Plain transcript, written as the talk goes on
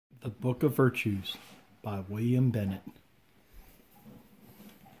The Book of Virtues by William Bennett.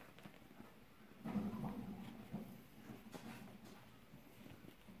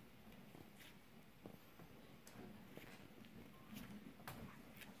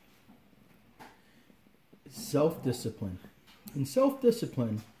 Self-discipline. In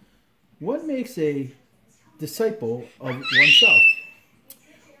self-discipline, one makes a disciple of oneself.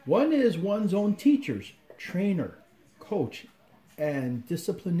 One is one's own teacher, trainer, coach, and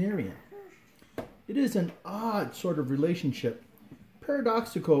disciplinarian. It is an odd sort of relationship,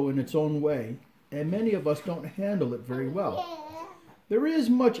 paradoxical in its own way, and many of us don't handle it very well. There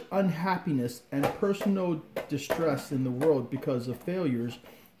is much unhappiness and personal distress in the world because of failures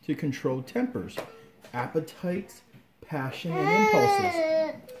to control tempers, appetites, passion, and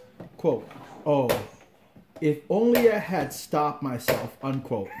impulses. Quote, "Oh, if only I had stopped myself,"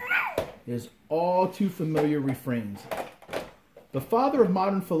 unquote, is all too familiar refrains. The father of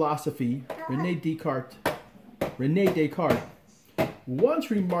modern philosophy, René Descartes, once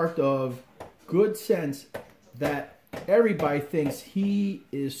remarked of good sense that everybody thinks he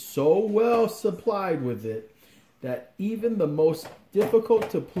is so well supplied with it that even the most difficult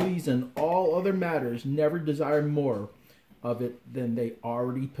to please in all other matters never desire more of it than they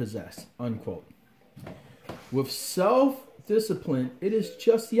already possess, unquote. With self-discipline, it is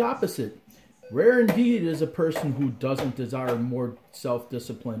just the opposite. Rare indeed is a person who doesn't desire more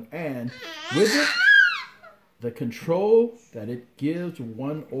self-discipline and, with it, the control that it gives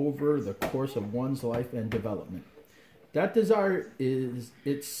one over the course of one's life and development. That desire is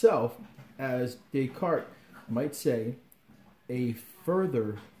itself, as Descartes might say, a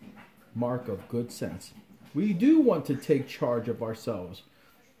further mark of good sense. We do want to take charge of ourselves,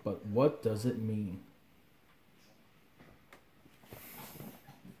 but what does it mean?